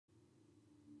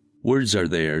Words are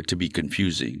there to be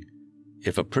confusing.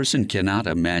 If a person cannot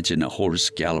imagine a horse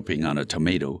galloping on a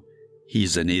tomato,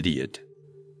 he's an idiot.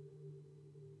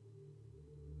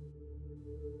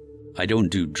 I don't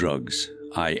do drugs.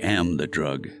 I am the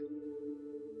drug.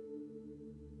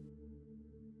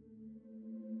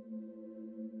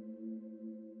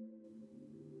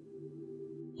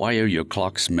 Why are your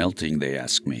clocks melting, they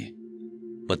ask me.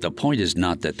 But the point is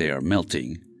not that they are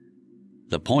melting.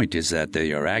 The point is that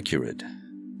they are accurate.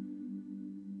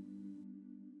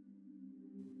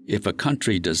 If a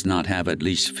country does not have at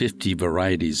least 50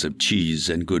 varieties of cheese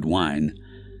and good wine,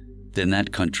 then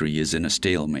that country is in a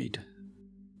stalemate.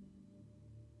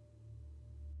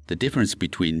 The difference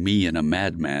between me and a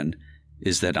madman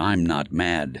is that I'm not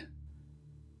mad.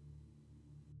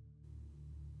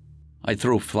 I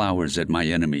throw flowers at my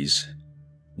enemies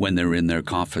when they're in their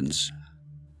coffins.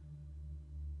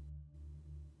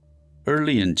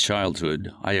 Early in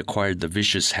childhood, I acquired the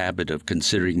vicious habit of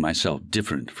considering myself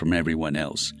different from everyone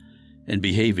else and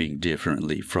behaving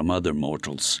differently from other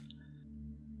mortals.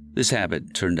 This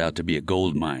habit turned out to be a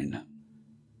gold mine.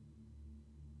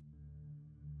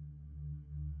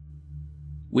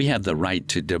 We have the right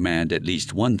to demand at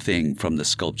least one thing from the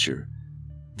sculpture,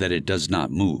 that it does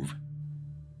not move.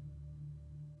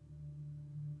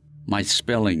 My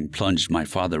spelling plunged my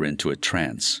father into a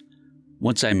trance.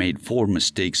 Once I made 4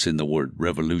 mistakes in the word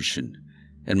revolution,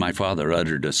 and my father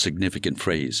uttered a significant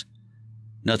phrase.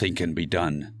 Nothing can be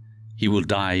done. He will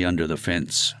die under the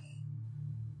fence.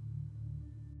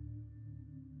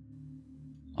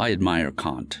 I admire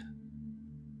Kant.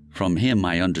 From him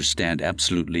I understand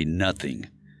absolutely nothing.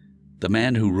 The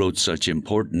man who wrote such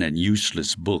important and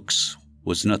useless books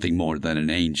was nothing more than an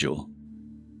angel.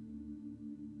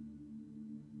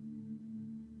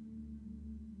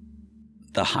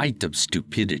 The height of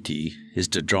stupidity is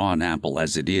to draw an apple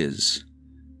as it is.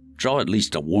 Draw at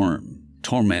least a worm,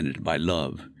 tormented by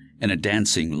love, and a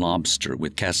dancing lobster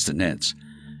with castanets,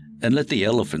 and let the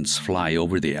elephants fly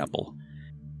over the apple,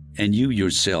 and you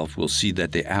yourself will see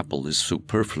that the apple is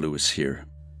superfluous here.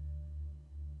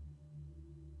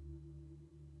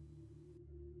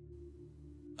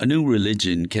 A new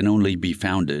religion can only be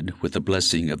founded with the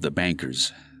blessing of the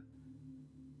bankers.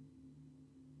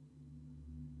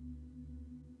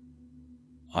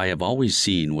 I have always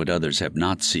seen what others have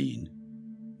not seen,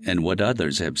 and what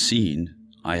others have seen,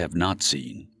 I have not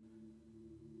seen.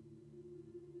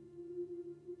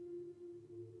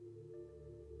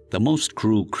 The most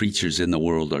cruel creatures in the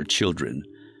world are children.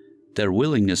 Their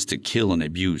willingness to kill and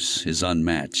abuse is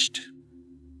unmatched.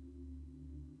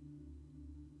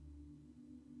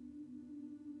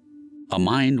 A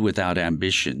mind without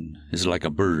ambition is like a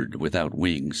bird without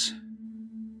wings.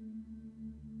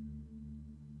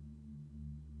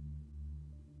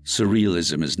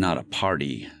 Surrealism is not a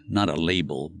party, not a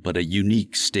label, but a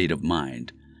unique state of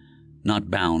mind,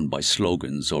 not bound by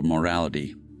slogans or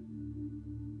morality.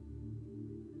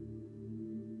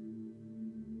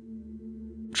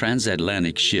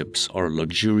 Transatlantic ships are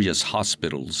luxurious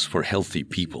hospitals for healthy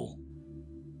people.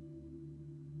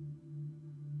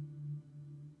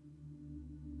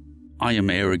 I am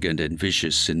arrogant and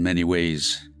vicious in many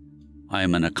ways. I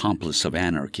am an accomplice of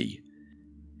anarchy.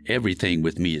 Everything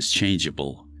with me is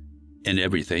changeable, and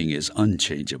everything is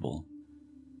unchangeable.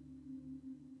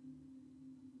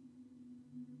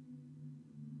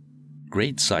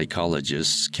 Great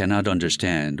psychologists cannot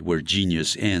understand where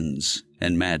genius ends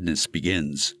and madness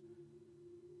begins.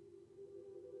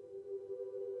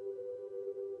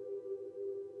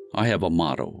 I have a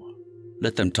motto: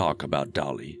 let them talk about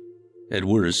Dali. At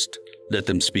worst, let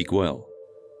them speak well.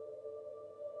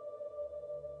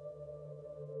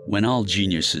 When all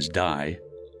geniuses die,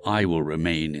 I will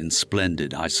remain in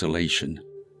splendid isolation.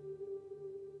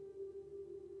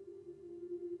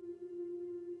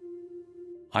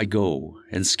 I go,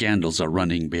 and scandals are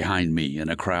running behind me in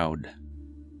a crowd.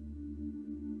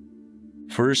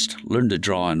 First, learn to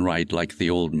draw and write like the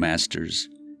old masters,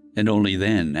 and only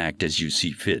then act as you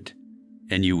see fit,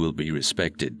 and you will be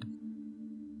respected.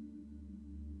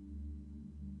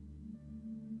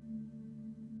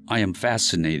 I am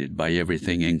fascinated by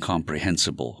everything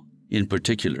incomprehensible, in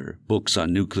particular books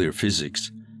on nuclear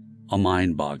physics, a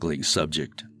mind-boggling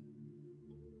subject.